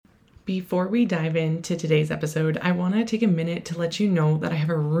Before we dive into today's episode, I want to take a minute to let you know that I have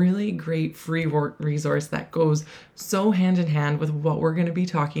a really great free resource that goes so hand in hand with what we're going to be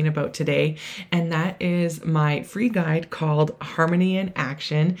talking about today. And that is my free guide called Harmony in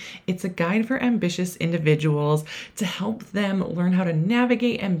Action. It's a guide for ambitious individuals to help them learn how to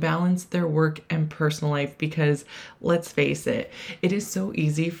navigate and balance their work and personal life. Because let's face it, it is so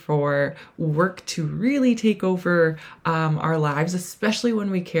easy for work to really take over our lives, especially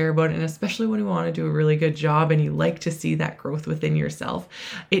when we care about it, and especially when we want to do a really good job and you like to see that growth within yourself.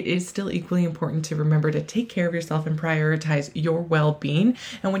 It is still equally important to remember to take care of yourself and prioritize your well-being.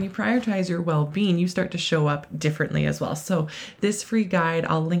 And when you prioritize your well-being, you start to show up differently as well. So this free guide,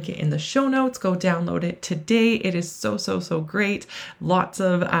 I'll link it in the show notes. Go download it today. It is so great. Lots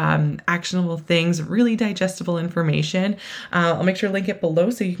of actionable things, really digestible information. I'll make sure to link it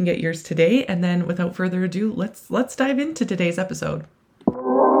below so you can get yours today. And then without further ado, let's dive into today's episode.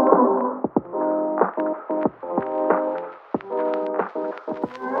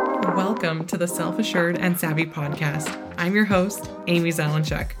 Welcome to the Self-Assured and Savvy podcast. I'm your host, Amy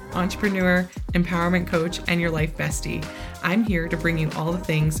Zalenchuk, entrepreneur, empowerment coach, and your life bestie. I'm here to bring you all the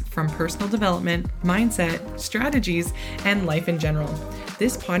things from personal development, mindset, strategies, and life in general.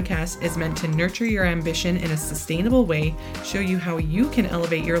 This podcast is meant to nurture your ambition in a sustainable way, show you how you can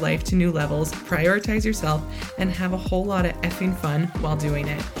elevate your life to new levels, prioritize yourself, and have a whole lot of effing fun while doing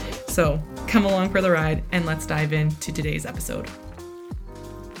it. So come along for the ride and let's dive into today's episode.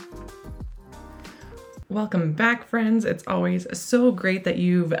 Welcome back, friends. It's always so great that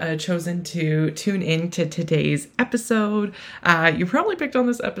you've chosen to tune in to today's episode. You probably picked on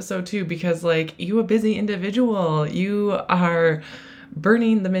this episode too because you a busy individual. You are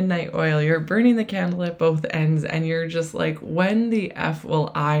burning the midnight oil. You're burning the candle at both ends and you're just like, when the F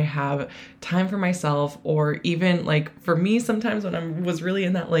will I have time for myself? Or even for me, sometimes when I was really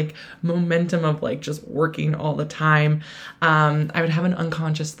in that momentum of just working all the time, I would have an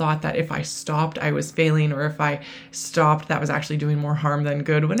unconscious thought that if I stopped, I was failing, or if I stopped, that was actually doing more harm than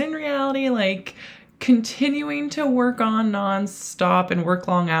good. When in reality, continuing to work on nonstop and work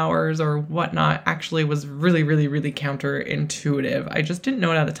long hours or whatnot actually was really counterintuitive. I just didn't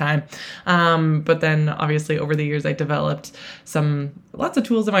know it at the time. But then obviously over the years, I developed lots of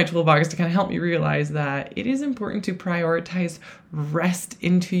tools in my toolbox to kind of help me realize that it is important to prioritize rest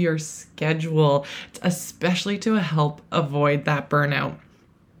into your schedule, especially to help avoid that burnout.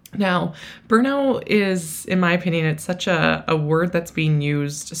 Now, burnout is, in my opinion, it's such a word that's being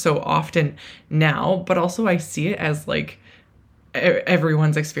used so often now, but also I see it as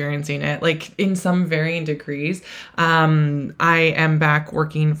everyone's experiencing it, in some varying degrees. I am back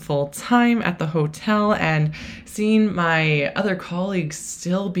working full time at the hotel and seeing my other colleagues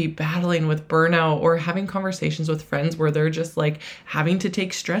still be battling with burnout, or having conversations with friends where they're just having to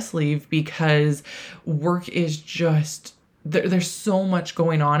take stress leave because work is just there's so much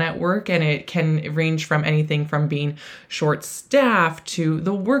going on at work, and it can range from anything from being short-staffed to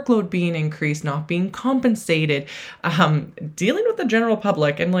the workload being increased, not being compensated, dealing with the general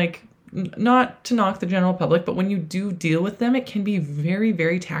public. And not to knock the general public, but when you do deal with them, it can be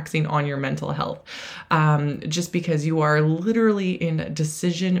very taxing on your mental health, just because you are literally in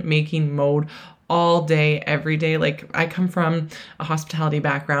decision-making mode all day, every day. I come from a hospitality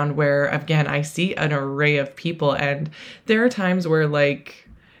background where, again, I see an array of people, and there are times where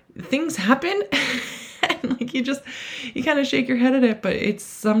things happen and you kind of shake your head at it. But it's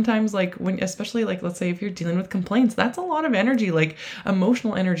sometimes when, especially let's say if you're dealing with complaints, that's a lot of energy,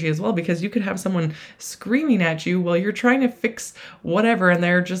 emotional energy as well, because you could have someone screaming at you while you're trying to fix whatever, and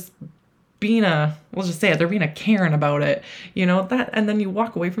they're just we'll just say it, they're being a Karen about it, that, and then you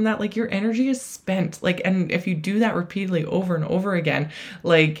walk away from that, your energy is spent, and if you do that repeatedly over and over again,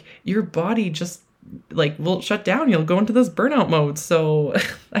 your body just will shut down. You'll go into this burnout mode. So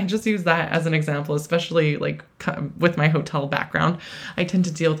I just use that as an example, especially with my hotel background. I tend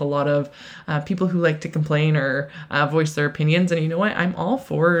to deal with a lot of people who like to complain or voice their opinions. And you know what? I'm all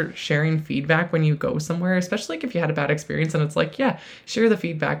for sharing feedback when you go somewhere, especially if you had a bad experience, and it's yeah, share the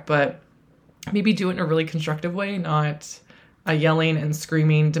feedback, but maybe do it in a really constructive way, not a yelling and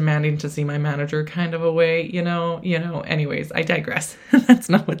screaming, demanding to see my manager kind of a way, anyways, I digress. That's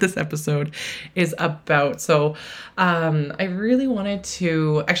not what this episode is about. So, I really wanted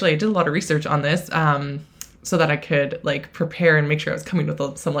to, actually, I did a lot of research on this, so that I could prepare and make sure I was coming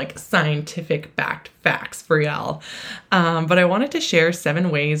with some scientific backed facts for y'all. But I wanted to share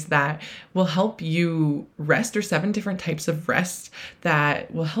 7 ways that will help you rest, or 7 different types of rest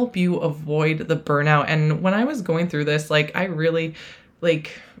that will help you avoid the burnout. And when I was going through this, I really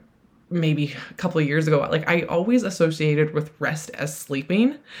maybe a couple of years ago, like I always associated with rest as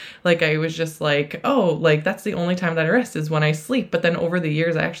sleeping. Like I was just like, oh, like that's the only time that I rest is when I sleep. But then over the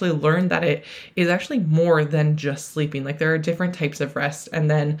years, I actually learned that it is actually more than just sleeping. Like there are different types of rest. And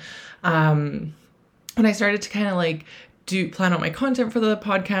then when I started to kind of like plan out my content for the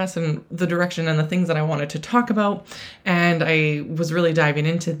podcast and the direction and the things that I wanted to talk about, and I was really diving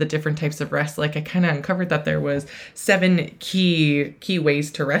into the different types of rest, like I kind of uncovered that there was 7 key ways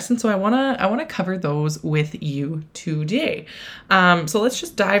to rest, and so I want to cover those with you today. So let's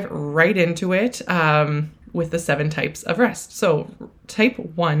just dive right into it. With the 7 types of rest. So type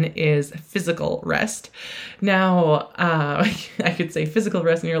 1 is physical rest. Now, I could say physical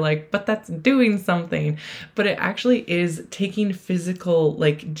rest and you're like, but that's doing something. But it actually is taking physical,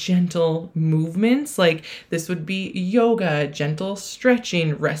 like gentle movements. Like this would be yoga, gentle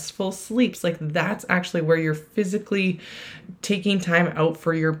stretching, restful sleeps. Like that's actually where you're physically taking time out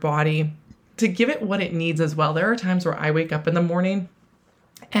for your body to give it what it needs as well. There are times where I wake up in the morning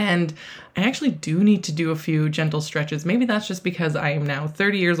and I actually do need to do a few gentle stretches. Maybe that's just because I am now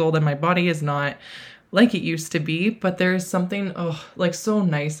 30 years old and my body is not like it used to be, but there's something like so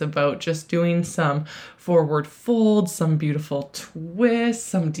nice about just doing some forward folds, some beautiful twists,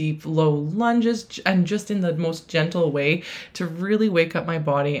 some deep low lunges, and just in the most gentle way to really wake up my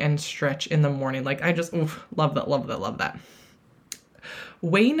body and stretch in the morning. Like I just love that, love that, love that.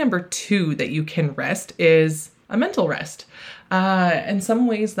 Way number 2 that you can rest is a mental rest. And some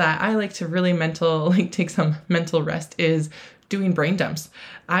ways that I like to really take some mental rest is doing brain dumps.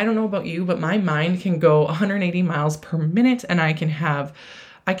 I don't know about you, but my mind can go 180 miles per minute and I can have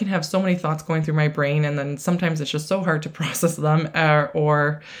so many thoughts going through my brain, and then sometimes it's just so hard to process them,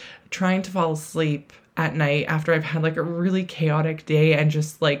 or trying to fall asleep at night after I've had like a really chaotic day and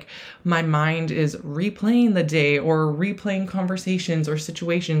just like my mind is replaying the day or replaying conversations or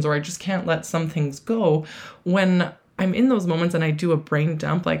situations, or I just can't let some things go. When I'm in those moments and I do a brain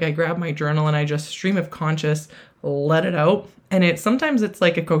dump, like I grab my journal and I just stream of conscious, let it out. And sometimes it's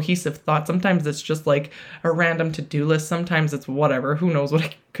like a cohesive thought. Sometimes it's just like a random to-do list. Sometimes it's whatever, who knows what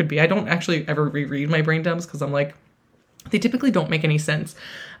it could be. I don't actually ever reread my brain dumps because I'm like, they typically don't make any sense.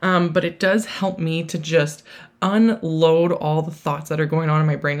 But it does help me to just unload all the thoughts that are going on in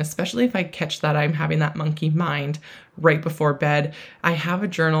my brain, especially if I catch that I'm having that monkey mind right before bed. I have a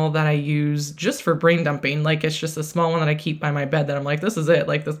journal that I use just for brain dumping. Like it's just a small one that I keep by my bed that I'm like, this is it.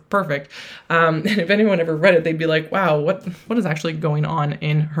 Like this is perfect. And if anyone ever read it, they'd be like, wow, what is actually going on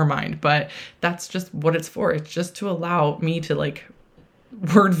in her mind? But that's just what it's for. It's just to allow me to like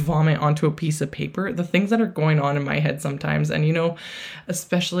word vomit onto a piece of paper the things that are going on in my head sometimes. And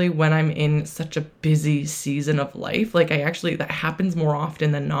especially when I'm in such a busy season of life, like that happens more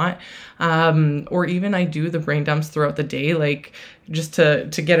often than not. Or even I do the brain dumps throughout the day, like just to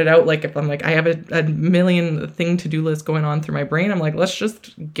get it out. Like if I'm like, I have a million to-do list going on through my brain, I'm like, let's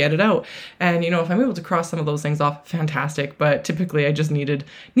just get it out. And if I'm able to cross some of those things off, fantastic. But typically I just needed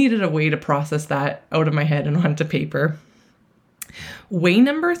a way to process that out of my head and onto paper. Way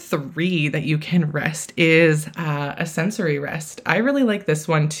number 3 that you can rest is a sensory rest. I really like this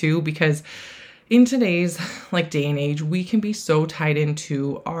one too, because in today's day and age, we can be so tied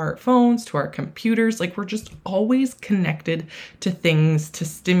into our phones, to our computers. Like we're just always connected to things, to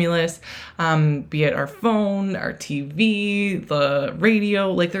stimulus, be it our phone, our TV, the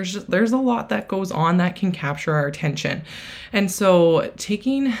radio. Like there's a lot that goes on that can capture our attention. And so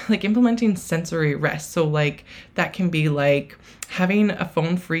implementing sensory rest. So that can be having a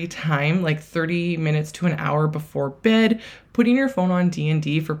phone-free time, 30 minutes to an hour before bed, putting your phone on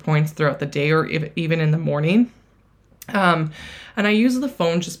D&D for points throughout the day or even in the morning. And I use the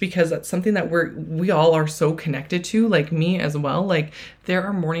phone just because that's something that we all are so connected to, like me as well. There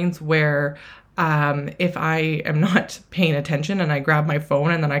are mornings where if I am not paying attention and I grab my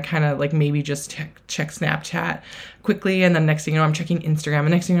phone and then I kind of maybe just check Snapchat quickly, and then next thing you know I'm checking Instagram,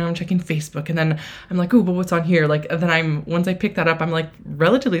 and next thing you know I'm checking Facebook, and then I'm like, oh, but what's on here? Once I pick that up, I'm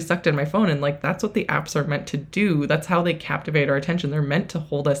relatively sucked in my phone, and that's what the apps are meant to do. That's how they captivate our attention. They're meant to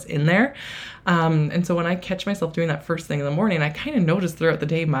hold us in there. And so when I catch myself doing that first thing in the morning, I kind of notice throughout the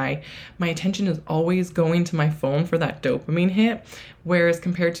day my attention is always going to my phone for that dopamine hit. Whereas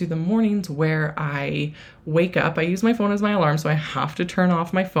compared to the mornings where I wake up, I use my phone as my alarm, so I have to turn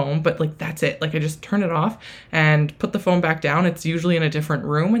off my phone, but that's it. I just turn it off and put the phone back down. It's usually in a different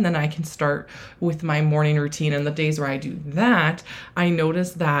room, and then I can start with my morning routine. And the days where I do that, I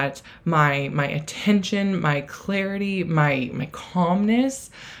notice that my attention, my clarity, my calmness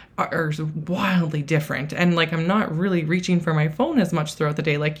are wildly different. And like, I'm not really reaching for my phone as much throughout the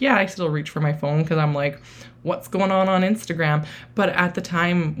day. Like, yeah, I still reach for my phone because I'm like, what's going on Instagram? But at the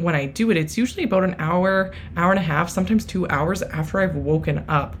time when I do it, it's usually about an hour, hour and a half, sometimes 2 hours after I've woken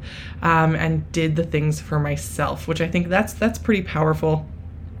up and did the things for myself, which I think that's pretty powerful.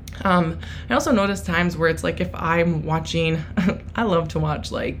 I also notice times where it's like, if I'm watching, I love to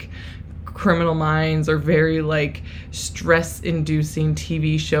watch like Criminal Minds or very like stress inducing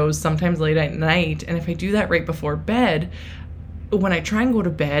TV shows, sometimes late at night. And if I do that right before bed, when I try and go to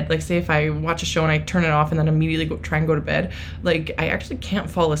bed, like say if I watch a show and I turn it off and then immediately try and go to bed, like I actually can't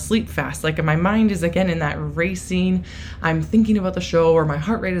fall asleep fast. Like my mind is again in that racing, I'm thinking about the show, or my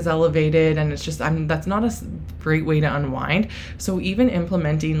heart rate is elevated, and it's just, that's not a great way to unwind. So even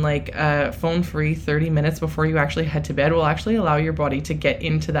implementing like a phone-free 30 minutes before you actually head to bed will actually allow your body to get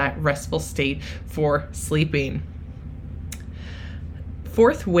into that restful state for sleeping.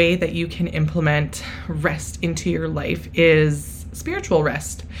 Fourth way that you can implement rest into your life is spiritual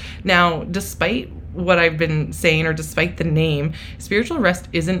rest. Now, despite what I've been saying, or despite the name, spiritual rest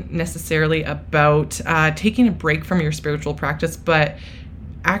isn't necessarily about taking a break from your spiritual practice, but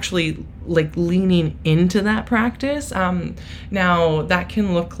actually like leaning into that practice. Now that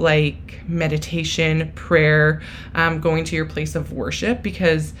can look like meditation, prayer, going to your place of worship,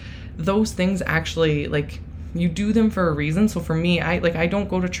 because those things actually, like, you do them for a reason. So for me, I don't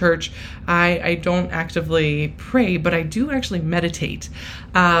go to church. I don't actively pray, but I do actually meditate.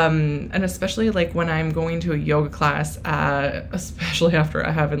 And especially like when I'm going to a yoga class, especially after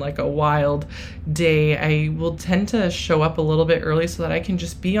having like a wild day, I will tend to show up a little bit early so that I can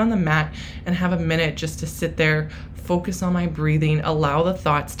just be on the mat and have a minute just to sit there, focus on my breathing, allow the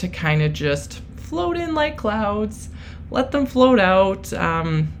thoughts to kind of just float in like clouds, let them float out.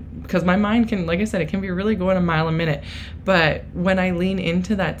 Because my mind can, like I said, it can be really going a mile a minute. But when I lean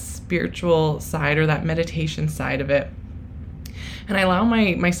into that spiritual side or that meditation side of it, and I allow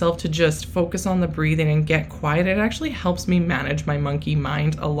myself to just focus on the breathing and get quiet, it actually helps me manage my monkey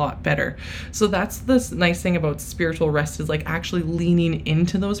mind a lot better. So that's the nice thing about spiritual rest, is like actually leaning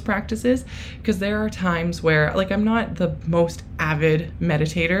into those practices, because there are times where, like, I'm not the most avid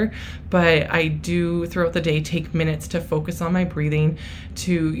meditator, but I do throughout the day take minutes to focus on my breathing.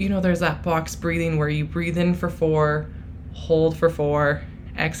 There's that box breathing where you breathe in for 4, hold for 4,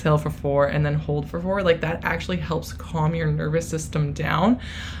 exhale for 4, and then hold for 4. Like, that actually helps calm your nervous system down.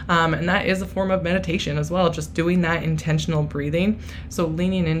 And that is a form of meditation as well, just doing that intentional breathing. So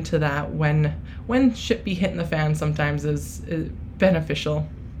leaning into that when shit be hitting the fan sometimes is beneficial.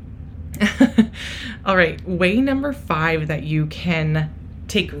 All right, way number 5 that you can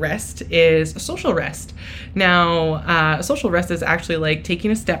take rest is social rest. Now, social rest is actually like taking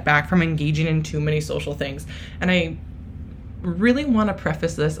a step back from engaging in too many social things. And I really want to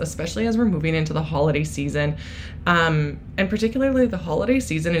preface this, especially as we're moving into the holiday season. And particularly the holiday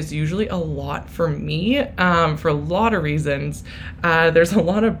season is usually a lot for me, for a lot of reasons. There's a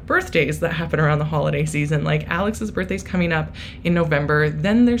lot of birthdays that happen around the holiday season. Like Alex's birthday's coming up in November,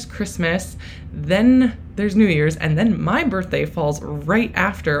 then there's Christmas, then there's New Year's, and then my birthday falls right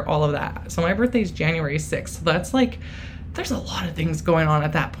after all of that. So my birthday's January 6th. So that's like, there's a lot of things going on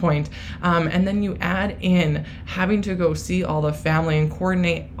at that point. And then you add in having to go see all the family and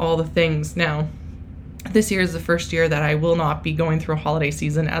coordinate all the things. Now, this year is the first year that I will not be going through a holiday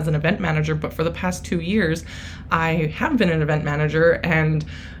season as an event manager, but for the past 2 years, I have been an event manager and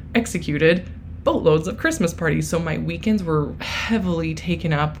executed boatloads of Christmas parties. So my weekends were heavily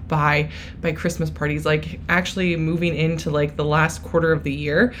taken up by Christmas parties. Like, actually moving into like the last quarter of the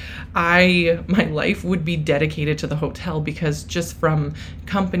year, my life would be dedicated to the hotel, because just from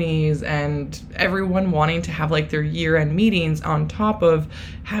companies and everyone wanting to have like their year-end meetings on top of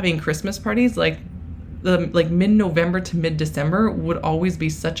having Christmas parties, like mid-November to mid-December would always be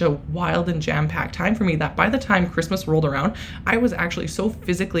such a wild and jam-packed time for me that by the time Christmas rolled around, I was actually so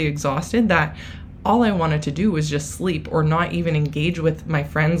physically exhausted that all I wanted to do was just sleep, or not even engage with my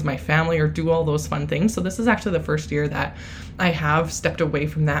friends, my family, or do all those fun things. So this is actually the first year that I have stepped away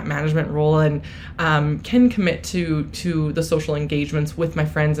from that management role and can commit to the social engagements with my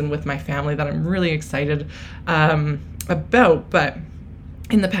friends and with my family that I'm really excited about. But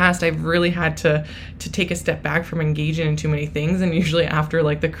in the past, I've really had to take a step back from engaging in too many things. And usually after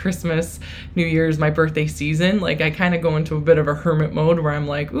like the Christmas, New Year's, my birthday season, like I kind of go into a bit of a hermit mode where I'm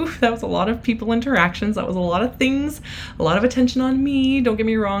like, oof, that was a lot of people interactions. That was a lot of things, a lot of attention on me. Don't get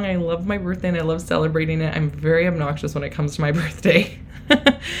me wrong. I love my birthday and I love celebrating it. I'm very obnoxious when it comes to my birthday.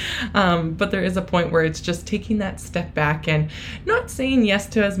 But there is a point where it's just taking that step back and not saying yes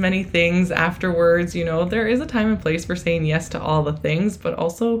to as many things afterwards. There is a time and place for saying yes to all the things, but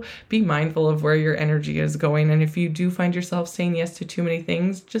also be mindful of where your energy is going. And if you do find yourself saying yes to too many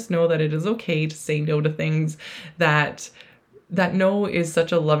things, just know that it is okay to say no to things. That no is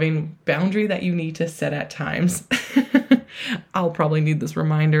such a loving boundary that you need to set at times. I'll probably need this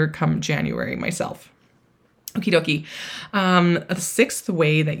reminder come January myself. Okie dokie. The sixth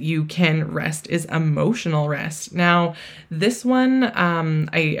way that you can rest is emotional rest. Now, this one,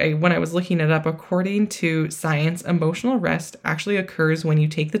 I when I was looking it up, according to science, emotional rest actually occurs when you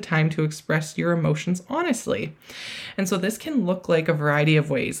take the time to express your emotions honestly. And so this can look like a variety of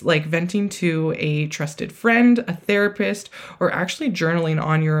ways, like venting to a trusted friend, a therapist, or actually journaling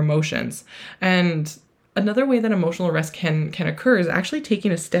on your emotions. And another way that emotional rest can occur is actually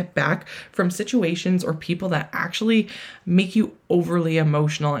taking a step back from situations or people that actually make you overly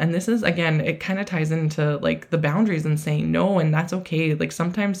emotional. And this is, again, it kind of ties into like the boundaries and saying no, and that's okay. Like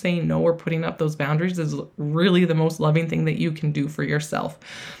sometimes saying no or putting up those boundaries is really the most loving thing that you can do for yourself.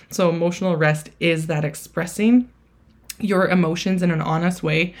 So emotional rest is that expressing your emotions in an honest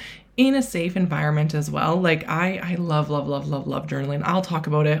way in a safe environment as well. Like I love journaling. I'll talk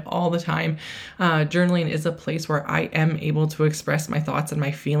about it all the time. Journaling is a place where I am able to express my thoughts and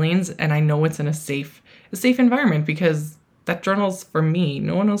my feelings, and I know it's in a safe environment because that journal's for me.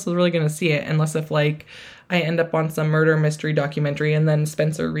 No one else is really going to see it unless if like I end up on some murder mystery documentary and then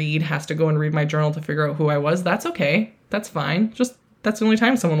Spencer Reed has to go and read my journal to figure out who I was. That's okay. That's fine. Just that's the only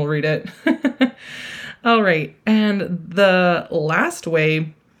time someone will read it. All right. And the last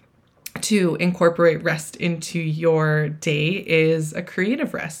way to incorporate rest into your day is a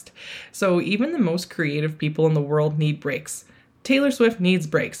creative rest. So even the most creative people in the world need breaks. Taylor Swift needs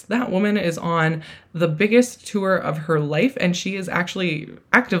breaks. That woman is on the biggest tour of her life, and she is actually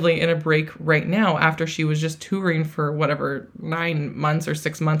actively in a break right now after she was just touring for 9 months or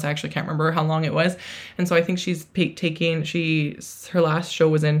 6 months. I actually can't remember how long it was. And so I think she's her last show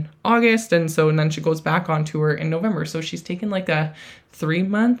was in August, and then she goes back on tour in November. So she's taken like a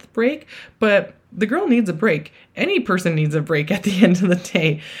 3-month break, but the girl needs a break. Any person needs a break at the end of the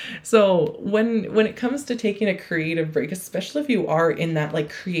day. So when it comes to taking a creative break, especially if you are in that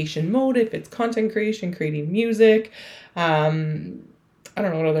like creation mode, if it's content creation, creating music, I don't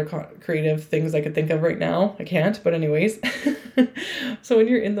know what other creative things I could think of right now. I can't, but anyways. So when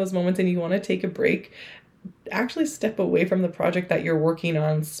you're in those moments and you want to take a break, actually step away from the project that you're working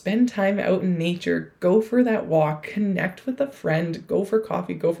on, spend time out in nature, go for that walk, connect with a friend, go for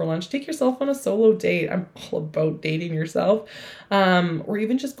coffee, go for lunch, take yourself on a solo date. I'm all about dating yourself, or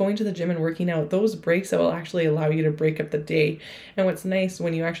even just going to the gym and working out. Those breaks that will actually allow you to break up the day. And what's nice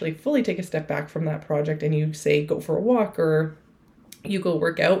when you actually fully take a step back from that project and you say, go for a walk or you go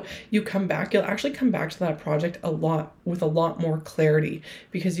work out, you come back, you'll actually come back to that project with a lot more clarity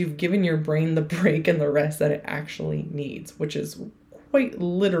because you've given your brain the break and the rest that it actually needs, which is quite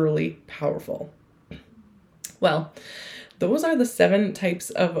literally powerful. Well, those are the 7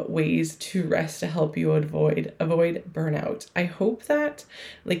 types of ways to rest to help you avoid burnout. I hope that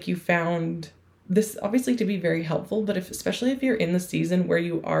you found this obviously to be very helpful, but especially if you're in the season where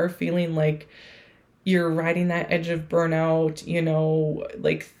you are feeling like you're riding that edge of burnout,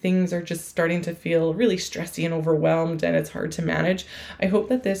 things are just starting to feel really stressy and overwhelmed and it's hard to manage. I hope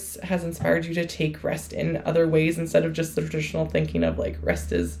that this has inspired you to take rest in other ways instead of just the traditional thinking of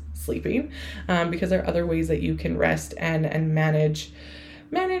rest is sleeping, because there are other ways that you can rest and manage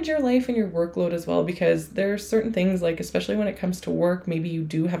your life and your workload as well, because there are certain things especially when it comes to work, maybe you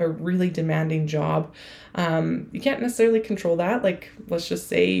do have a really demanding job. You can't necessarily control that. Let's just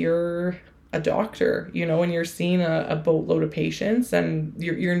say you're a doctor, and you're seeing a boatload of patients and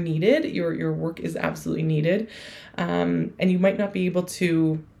you're needed, your work is absolutely needed. And you might not be able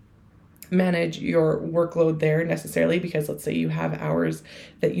to manage your workload there necessarily because let's say you have hours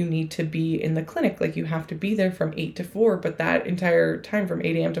that you need to be in the clinic, you have to be there from 8 to 4, but that entire time from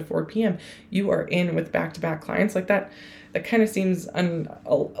 8 a.m. to 4 p.m. you are in with back-to-back clients. That kind of seems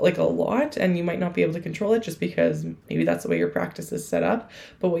like a lot, and you might not be able to control it just because maybe that's the way your practice is set up.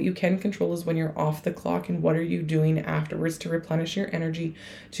 But what you can control is when you're off the clock and what are you doing afterwards to replenish your energy,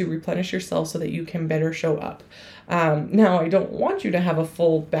 to replenish yourself so that you can better show up. Now, I don't want you to have a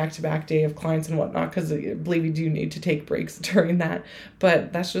full back-to-back day of clients and whatnot, because I believe you do need to take breaks during that.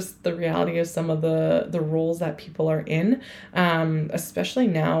 But that's just the reality of some of the roles that people are in, especially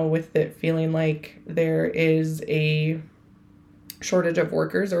now with it feeling like there is a shortage of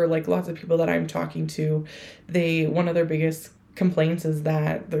workers, or lots of people that I'm talking to, one of their biggest complaints is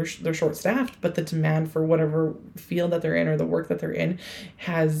that they're short-staffed, but the demand for whatever field that they're in or the work that they're in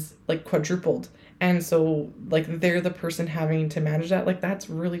has quadrupled. And so they're the person having to manage that. That's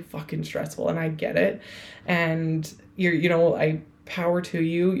really fucking stressful, and I get it. And I power to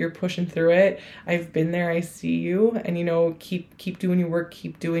you. You're pushing through it. I've been there. I see you. And keep doing your work,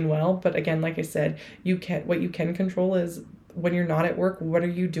 keep doing well. But again, like I said, what you can control is when you're not at work, what are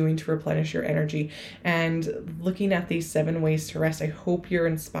you doing to replenish your energy? And looking at these 7 ways to rest, I hope you're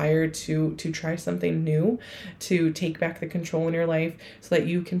inspired to try something new, to take back the control in your life so that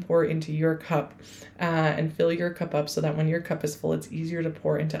you can pour into your cup and fill your cup up, so that when your cup is full, it's easier to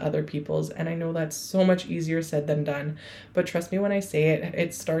pour into other people's. And I know that's so much easier said than done, but trust me when I say it,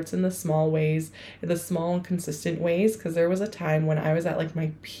 it starts in the small ways, in the small and consistent ways, because there was a time when I was at like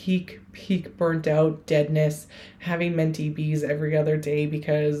my peak burnt out deadness, having mentee bees every other day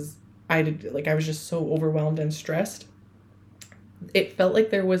because I was just so overwhelmed and stressed. It felt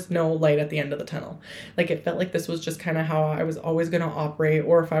like there was no light at the end of the tunnel. Like it felt like this was just kind of how I was always going to operate,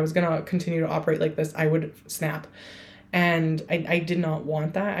 or if I was going to continue to operate like this, I would snap. And I did not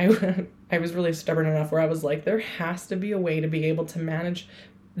want that. I was really stubborn enough where I was like, there has to be a way to be able to manage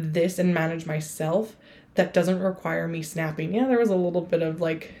this and manage myself that doesn't require me snapping. Yeah, there was a little bit of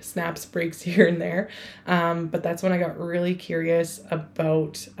like snaps, breaks here and there. But that's when I got really curious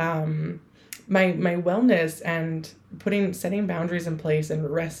about my wellness and setting boundaries in place and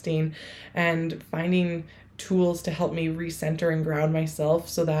resting and finding tools to help me recenter and ground myself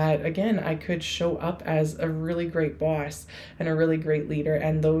so that, again, I could show up as a really great boss and a really great leader.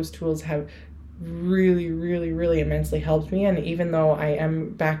 And those tools have really, really, really immensely helped me. And even though I am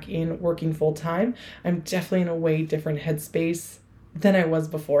back in working full time, I'm definitely in a way different headspace than I was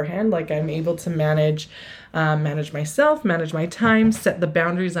beforehand. Like I'm able to manage myself, manage my time, set the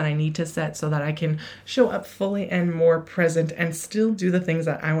boundaries that I need to set so that I can show up fully and more present and still do the things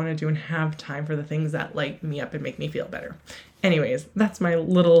that I want to do and have time for the things that light me up and make me feel better. Anyways, that's my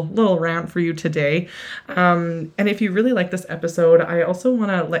little rant for you today. And if you really like this episode, I also want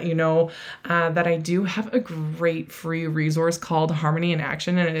to let you know that I do have a great free resource called Harmony in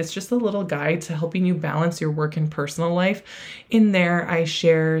Action. And it's just a little guide to helping you balance your work and personal life. In there, I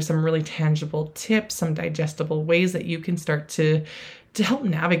share some really tangible tips, some digestible ways that you can start to help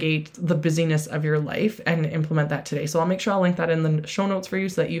navigate the busyness of your life and implement that today. So I'll make sure I'll link that in the show notes for you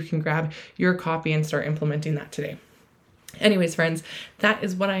so that you can grab your copy and start implementing that today. Anyways, friends, that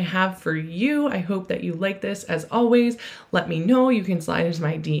is what I have for you. I hope that you like this. As always, let me know. You can slide into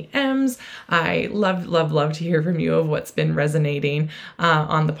my DMs. I love to hear from you of what's been resonating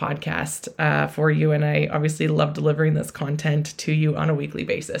on the podcast for you. And I obviously love delivering this content to you on a weekly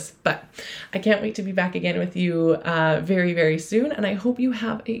basis. But I can't wait to be back again with you very, very soon. And I hope you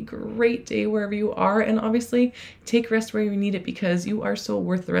have a great day wherever you are. And obviously, take rest where you need it because you are so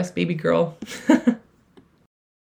worth the rest, baby girl.